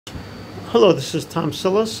Hello, this is Tom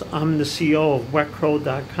Sillis. I'm the CEO of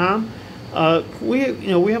wetcrow.com. We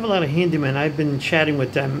have a lot of handymen. I've been chatting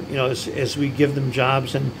with them, as we give them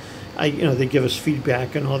jobs, and they give us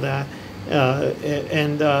feedback and all that.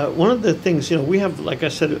 One of the things, we have, like I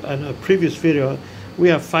said in a previous video, we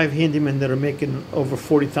have 5 handymen that are making over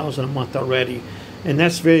 $40,000 a month already, and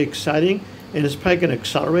that's very exciting. And it's probably going to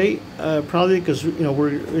accelerate, probably because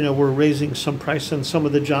we're raising some price on some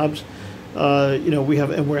of the jobs.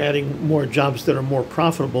 We're adding more jobs that are more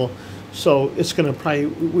profitable. So it's going to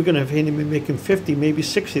we're going to have handymen making 50, maybe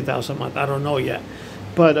 60,000 a month. I don't know yet.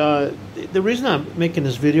 But the reason I'm making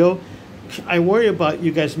this video, I worry about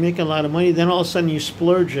you guys making a lot of money. Then all of a sudden you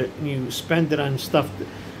splurge it and you spend it on stuff.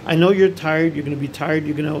 I know you're tired. You're going to be tired.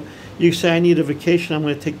 You say, I need a vacation. I'm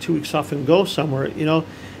going to take 2 weeks off and go somewhere,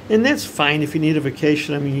 And that's fine if you need a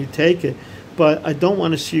vacation. I mean, you take it. But I don't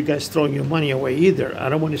want to see you guys throwing your money away either. I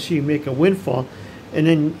don't want to see you make a windfall, and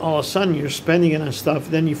then all of a sudden you're spending it on stuff.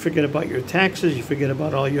 Then you forget about your taxes. You forget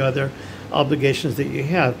about all your other obligations that you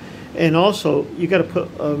have. And also, you got to put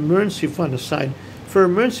an emergency fund aside for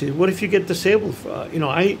emergencies. What if you get disabled? I'm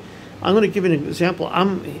going to give you an example.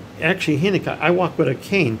 I'm actually handicapped. I walk with a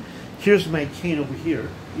cane. Here's my cane over here.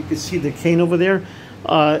 You can see the cane over there.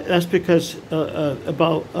 That's because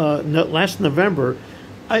last November,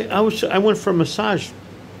 I went for a massage,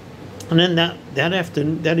 and then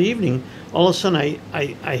that evening, all of a sudden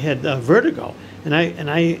I had vertigo, and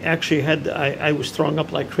I actually I was throwing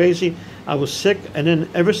up like crazy. I was sick, and then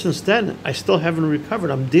ever since then I still haven't recovered.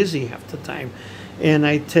 I'm dizzy half the time, and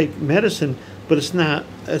I take medicine, but it's not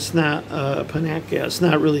a panacea. It's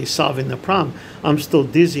not really solving the problem. I'm still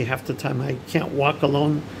dizzy half the time. I can't walk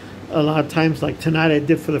alone a lot of times. Like tonight I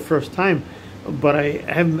did for the first time. But I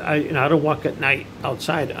don't walk at night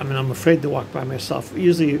outside. I mean, I'm afraid to walk by myself.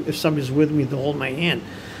 Usually, if somebody's with me, they'll hold my hand.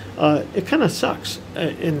 It kind of sucks.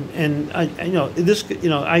 I've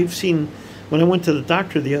seen when I went to the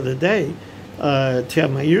doctor the other day to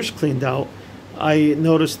have my ears cleaned out. I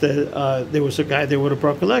noticed that there was a guy there with a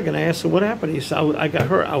broken leg, and I asked him what happened. He said, I got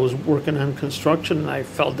hurt. I was working on construction, and I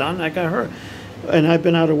fell down, and I got hurt. And I've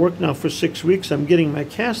been out of work now for 6 weeks. I'm getting my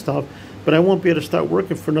cast off, but I won't be able to start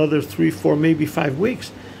working for another 3, 4, maybe 5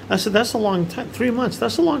 weeks. I said, that's a long time. 3 months,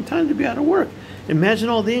 that's a long time to be out of work. Imagine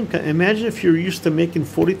all the income. Imagine if you're used to making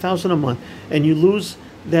 $40,000 a month and you lose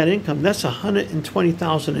that income. That's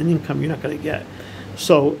 $120,000 in income you're not going to get.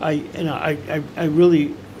 So I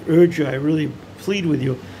really urge you, I really plead with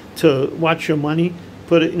you to watch your money,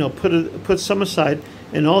 put some aside,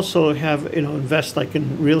 and also have invest like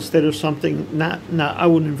in real estate or something. I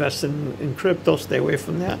wouldn't invest in crypto. Stay away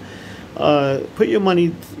from that. Put your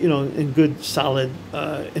money, in good, solid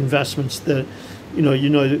investments that,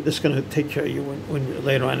 that's going to take care of you when you're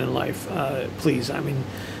later on in life. Please, I mean,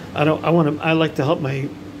 I like to help my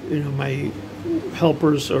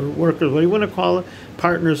helpers or workers, what do you want to call it,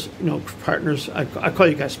 partners. Partners. I call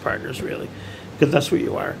you guys partners, really, because that's what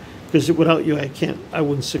you are. Because without you, I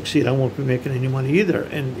wouldn't succeed. I won't be making any money either.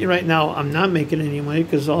 And right now, I'm not making any money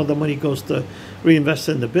because all the money goes to reinvest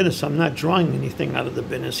in the business. I'm not drawing anything out of the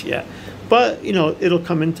business yet. But, it'll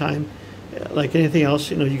come in time. Like anything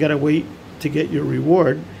else, you got to wait to get your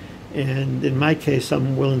reward. And in my case,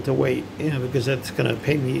 I'm willing to wait, because that's going to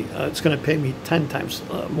pay me. It's going to pay me 10 times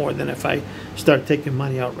more than if I start taking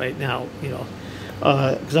money out right now,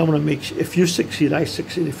 because I want to make sure if you succeed, I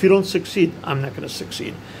succeed. If you don't succeed, I'm not going to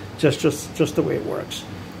succeed. Just the way it works.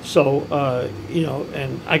 So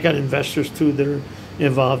and I got investors too that are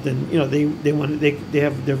involved, and they're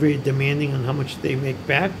very demanding on how much they make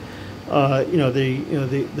back.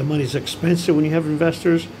 The money's expensive when you have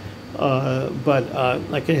investors, but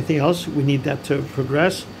like anything else, we need that to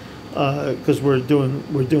progress, because we're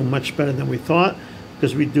doing much better than we thought.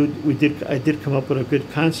 Because I did come up with a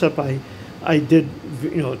good concept. I did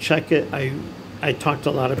check it. I talked to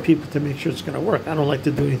a lot of people to make sure it's going to work. I don't like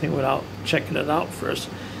to do anything without checking it out first.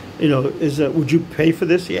 Would you pay for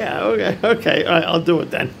this? Yeah, okay, all right, I'll do it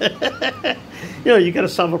then. You got to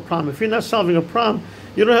solve a problem. If you're not solving a problem,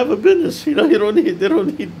 you don't have a business. They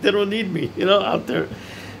don't need me, out there.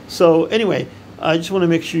 So anyway, I just want to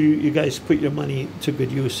make sure you guys put your money to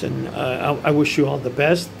good use, and I wish you all the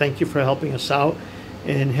best. Thank you for helping us out,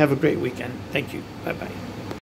 and have a great weekend. Thank you. Bye-bye.